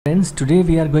Friends, today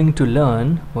we are going to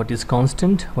learn what is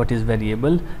constant, what is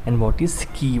variable, and what is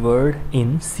keyword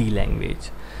in C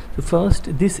language. So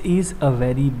first, this is a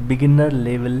very beginner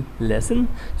level lesson,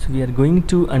 so we are going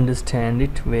to understand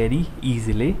it very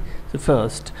easily. So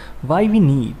first, why we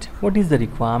need, what is the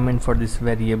requirement for this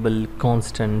variable,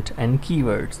 constant and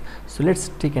keywords. So let's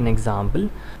take an example.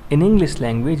 In English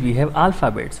language we have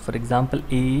alphabets, for example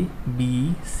A,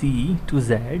 B, C to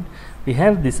Z. We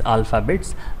have these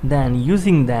alphabets, then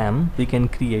using them we can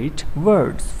create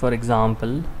words. For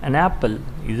example, an apple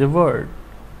is a word,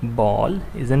 ball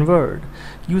is a word.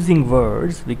 Using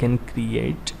words we can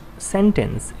create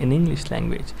sentence in English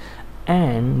language,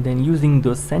 and then using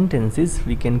those sentences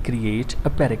we can create a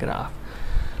paragraph.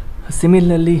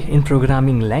 Similarly, in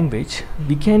programming language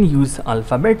we can use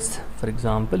alphabets. For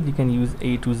example, we can use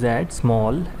A to Z,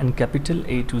 small and capital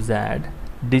A to Z,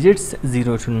 digits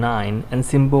 0 to 9, and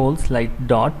symbols like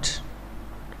dot,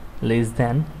 less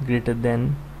than, greater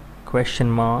than, question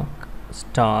mark,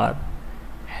 star,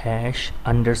 hash,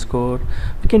 underscore.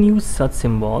 We can use such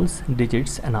symbols,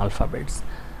 digits and alphabets.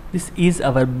 This is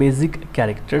our basic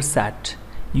character set.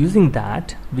 Using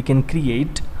that we can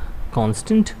create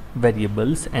constant,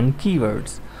 variables and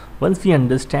keywords. Once we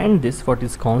understand this, what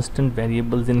is constant,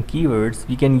 variables and keywords,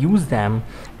 we can use them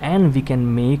and we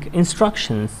can make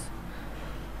instructions.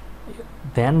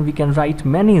 Then we can write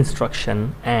many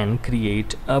instructions and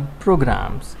create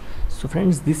programs. So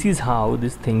friends, this is how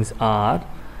these things are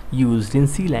used in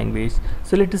C language.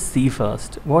 So let us see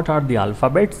first what are the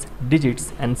alphabets,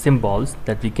 digits and symbols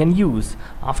that we can use.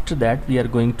 After that we are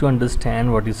going to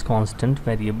understand what is constant,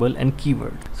 variable and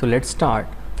keyword. So let's start.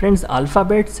 Friends,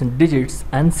 alphabets, digits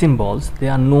and symbols, they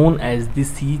are known as the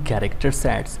C character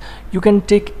sets. You can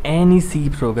take any C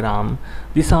program.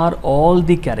 These are all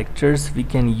the characters we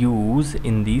can use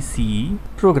in the C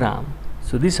program.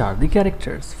 So these are the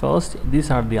characters. First,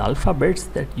 these are the alphabets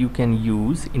that you can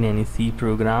use in any C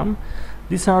program.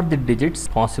 These are the digits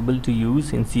possible to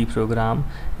use in C program,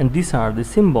 and these are the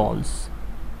symbols.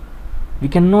 We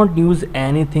cannot use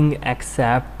anything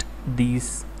except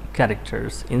these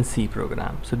characters in C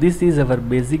program. So this is our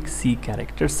basic C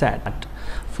character set.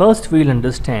 First, we will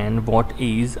understand what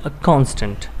is a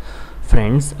constant.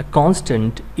 Friends, a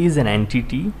constant is an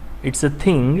entity. It's a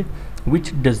thing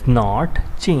which does not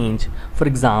change. For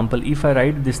example, if I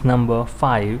write this number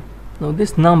 5, now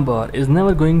this number is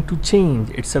never going to change.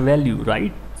 It's a value,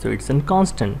 right? So it's a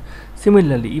constant.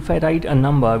 Similarly, if I write a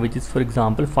number which is, for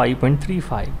example,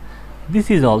 5.35, this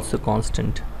is also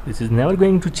constant. This is never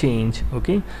going to change.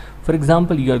 Okay, for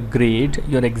example, your grade,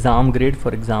 your exam grade,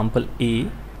 for example A,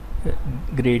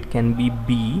 grade can be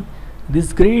B.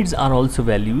 These grades are also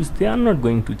values, they are not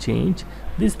going to change.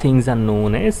 These things are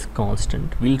known as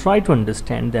constant. We'll try to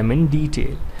understand them in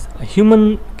detail. A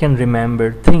human can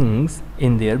remember things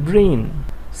in their brain.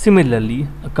 Similarly,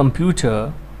 a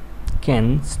computer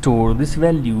can store these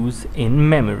values in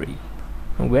memory.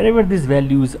 Now, wherever these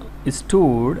values is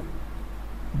stored,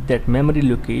 that memory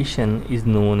location is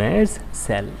known as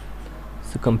cell.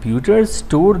 So computers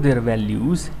store their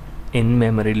values in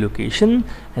memory location,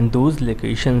 and those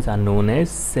locations are known as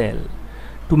cell.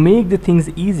 To make the things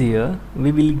easier,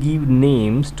 we will give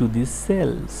names to these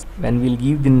cells. When we'll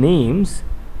give the names,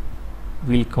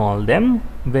 we'll call them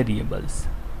variables.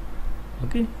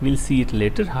 Okay, we'll see it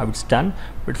later how it's done,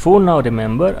 but for now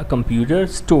remember, a computer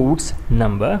stores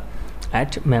number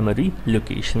at memory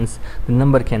locations. The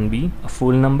number can be a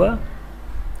full number,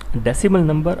 a decimal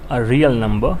number, a real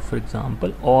number, for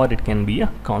example, or it can be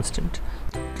a constant.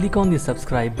 Click on the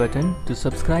subscribe button to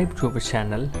subscribe to our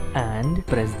channel and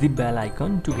press the bell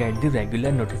icon to get the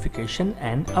regular notification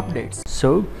and updates.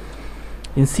 So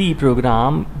in C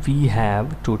program we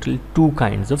have total two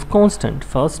kinds of constant.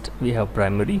 First we have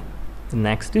primary, the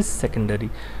next is secondary.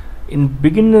 In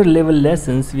beginner level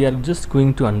lessons we are just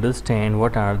going to understand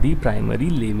what are the primary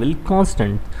level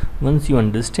constant. Once you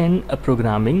understand a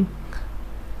programming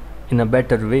in a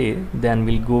better way, then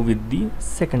we'll go with the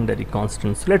secondary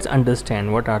constants. So let's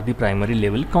understand what are the primary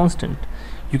level constant.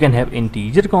 You can have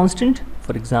integer constant,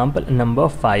 for example a number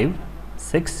 5,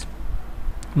 6,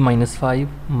 minus 5,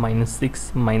 minus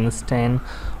 6, minus 10,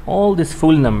 all these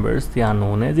full numbers, they are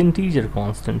known as integer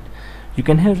constant. You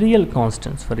can have real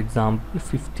constants, for example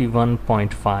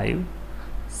 51.5,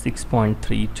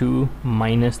 6.32,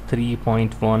 minus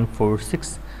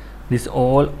 3.146. These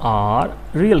all are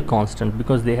real constant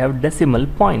because they have decimal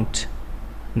point.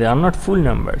 They are not full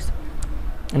numbers.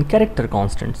 And character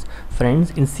constants.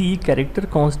 Friends, in C, character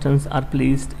constants are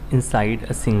placed inside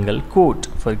a single quote.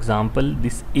 For example,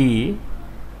 this A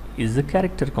is a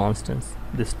character constant.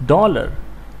 This dollar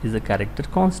is a character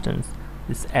constant.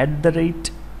 This at the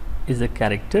rate is a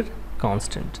character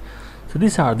constant. So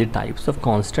these are the types of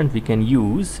constant we can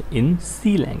use in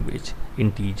C language: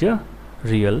 integer,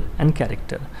 real, and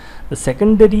character. The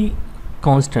secondary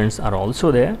constants are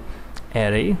also there: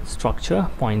 array, structure,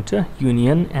 pointer,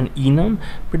 union, and enum,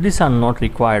 but these are not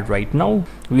required right now.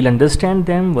 We'll understand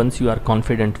them once you are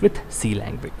confident with C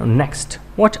language. Now next,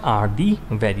 what are the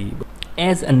variables?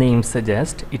 As a name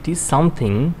suggests, it is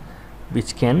something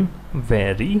which can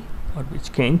vary or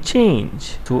which can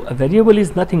change. So a variable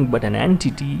is nothing but an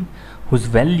entity whose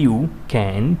value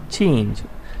can change.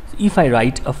 So if I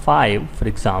write a 5, for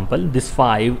example, this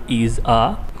 5 is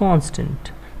a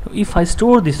constant. Now if I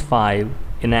store this 5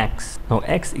 in x, now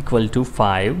x equal to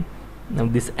 5. Now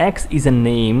this x is a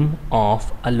name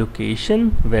of a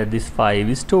location where this 5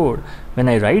 is stored. When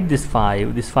I write this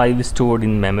 5 is stored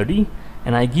in memory,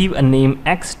 and I give a name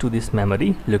x to this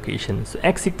memory location. So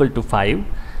x equal to 5.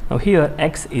 Now here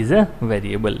x is a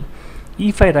variable.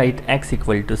 If I write x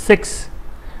equal to 6,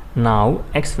 now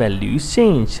x value is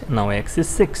changed. Now x is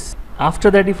 6.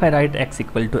 After that, if I write x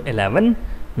equal to 11,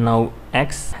 now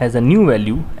x has a new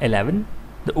value 11.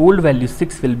 The old value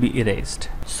 6 will be erased.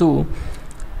 So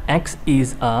x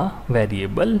is a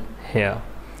variable here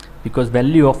because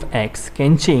value of x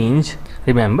can change.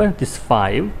 Remember, this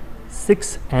 5,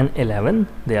 6 and 11,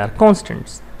 they are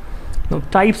constants. Now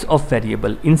types of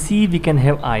variable. In C we can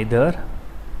have either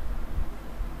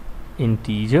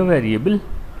integer variable,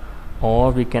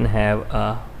 or we can have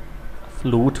a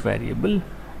float variable,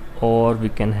 or we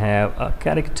can have a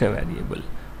character variable.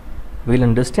 We'll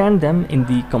understand them in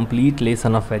the complete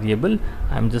lesson of variable.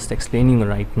 I'm just explaining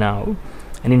right now.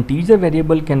 An integer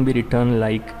variable can be written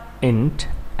like int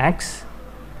x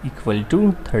equal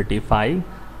to 35.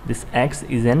 This x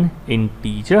is an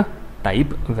integer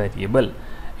type variable.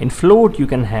 In float you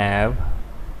can have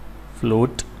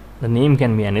float, the name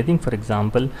can be anything. For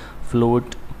example,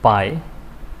 float pi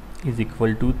is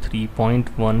equal to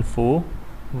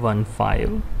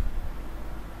 3.1415.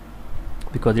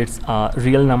 Because it's a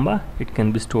real number, it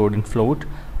can be stored in float.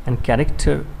 And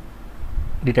character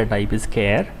data type is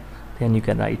char. Then you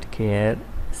can write char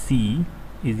c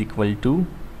is equal to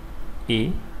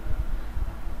a.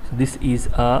 So this is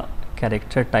a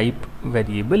character type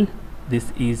variable,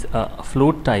 this is a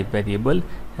float type variable,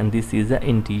 and this is an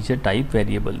integer type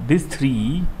variable. These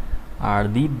three are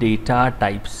the data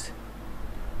types,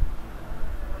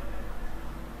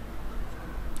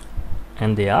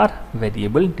 and they are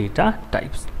variable data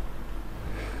types.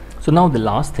 So now the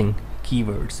last thing,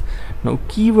 keywords. Now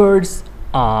keywords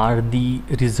are the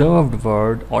reserved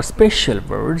word or special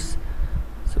words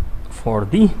for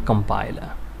the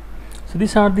compiler. So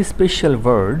these are the special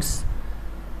words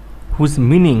whose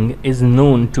meaning is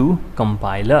known to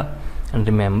compiler. And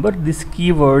remember, these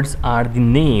keywords are the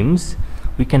names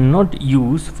we cannot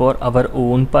use for our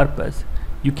own purpose.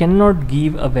 You cannot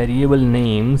give a variable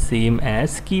name same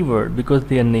as keyword because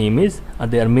their name is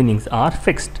their meanings are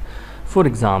fixed. For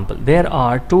example, there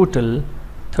are total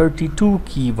 32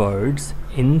 keywords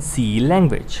in C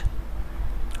language.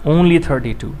 Only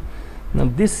 32. Now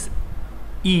this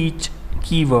each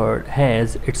keyword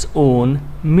has its own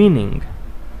meaning.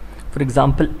 For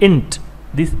example, int,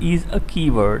 this is a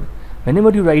keyword.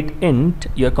 Whenever you write int,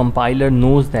 your compiler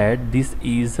knows that this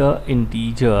is a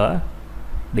integer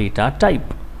data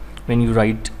type. When you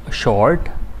write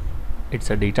short, it's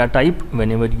a data type.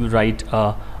 Whenever you write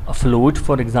a float,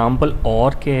 for example,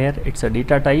 or char, it's a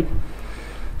data type.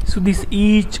 So this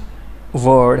each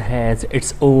word has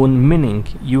its own meaning.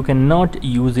 You cannot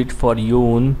use it for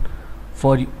your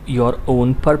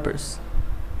own purpose.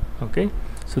 Okay,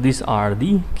 so these are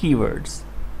the keywords.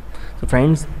 So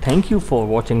friends, thank you for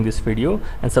watching this video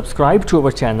and subscribe to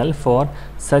our channel for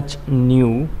such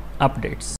new updates.